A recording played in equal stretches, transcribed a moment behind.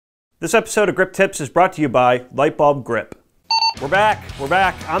This episode of Grip Tips is brought to you by Lightbulb Grip. We're back.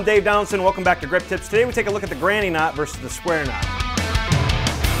 I'm Dave Donaldson. Welcome back to Grip Tips. Today we take a look at the granny knot versus the square knot.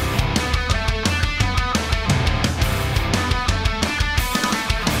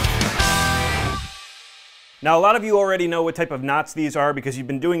 Now, a lot of you already know what type of knots these are because you've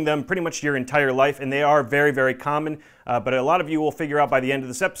been doing them pretty much your entire life, and they are very, very common, but a lot of you will figure out by the end of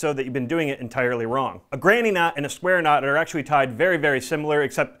this episode that you've been doing it entirely wrong. A granny knot and a square knot are actually tied very, very similar,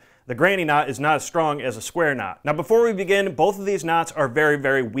 except the granny knot is not as strong as a square knot. Now, before we begin, both of these knots are very,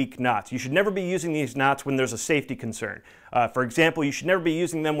 very weak knots. You should never be using these knots when there's a safety concern. For example, you should never be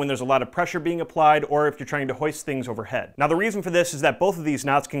using them when there's a lot of pressure being applied or if you're trying to hoist things overhead. Now, the reason for this is that both of these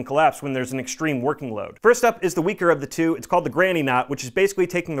knots can collapse when there's an extreme working load. First up is the weaker of the two. It's called the granny knot, which is basically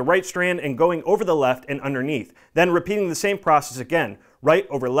taking the right strand and going over the left and underneath, then repeating the same process again, right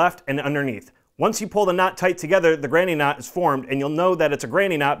over left and underneath. Once you pull the knot tight together, the granny knot is formed, and you'll know that it's a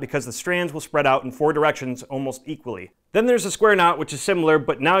granny knot because the strands will spread out in 4 directions almost equally. Then there's a square knot, which is similar,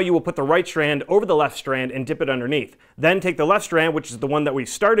 but now you will put the right strand over the left strand and dip it underneath. Then take the left strand, which is the one that we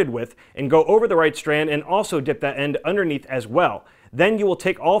started with, and go over the right strand and also dip that end underneath as well. Then you will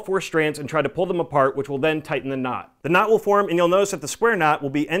take all 4 strands and try to pull them apart, which will then tighten the knot. The knot will form, and you'll notice that the square knot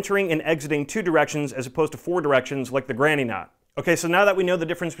will be entering and exiting 2 directions as opposed to 4 directions like the granny knot. Okay, so now that we know the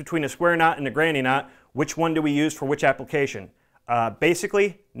difference between a square knot and a granny knot, which one do we use for which application?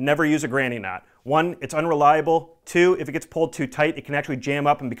 Basically, never use a granny knot. 1, it's unreliable. 2, if it gets pulled too tight, it can actually jam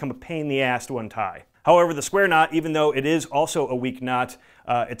up and become a pain in the ass to untie. However, the square knot, even though it is also a weak knot,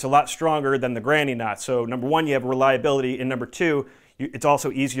 it's a lot stronger than the granny knot. So number 1, you have reliability, and number 2, it's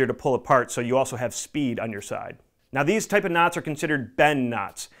also easier to pull apart, so you also have speed on your side. Now, these type of knots are considered bend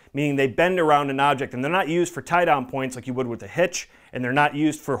knots, meaning they bend around an object, and they're not used for tie-down points like you would with a hitch, and they're not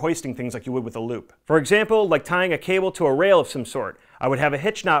used for hoisting things like you would with a loop. For example, like tying a cable to a rail of some sort. I would have a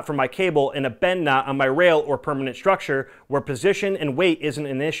hitch knot for my cable and a bend knot on my rail or permanent structure where position and weight isn't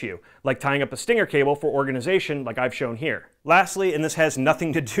an issue, like tying up a stinger cable for organization like I've shown here. Lastly, and this has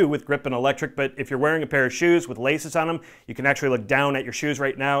nothing to do with grip and electric, but if you're wearing a pair of shoes with laces on them, you can actually look down at your shoes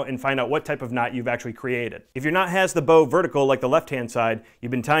right now and find out what type of knot you've actually created. If your knot has the bow vertical like the left-hand side, you've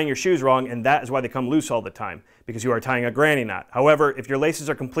been tying your shoes wrong, and that is why they come loose all the time, because you are tying a granny knot. However, if your laces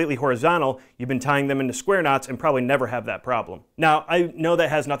are completely horizontal, you've been tying them into square knots and probably never have that problem. Now, I know that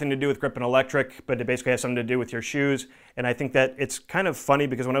has nothing to do with grip and electric, but it basically has something to do with your shoes, and I think that it's kind of funny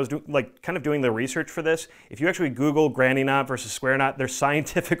because when I was doing the research for this, if you actually Google granny knot versus square knot, there's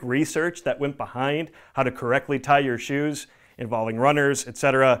scientific research that went behind how to correctly tie your shoes involving runners,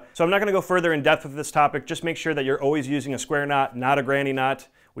 etc. So I'm not going to go further in depth with this topic. Just make sure that you're always using a square knot, not a granny knot.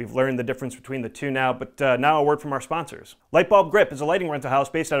 We've learned the difference between the two now, but now a word from our sponsors. Lightbulb Grip is a lighting rental house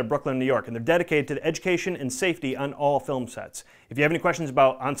based out of Brooklyn, New York, and they're dedicated to the education and safety on all film sets. If you have any questions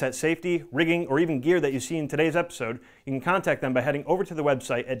about on-set safety, rigging, or even gear that you see in today's episode, you can contact them by heading over to the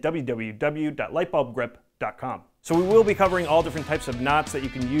website at www.lightbulbgrip.com. So we will be covering all different types of knots that you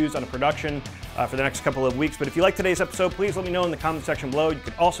can use on a production for the next couple of weeks, but if you like today's episode, please let me know in the comment section below. You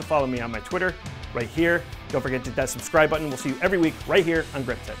can also follow me on my Twitter right here. Don't forget to hit that subscribe button. We'll see you every week right here on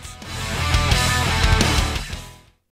Grip Tips.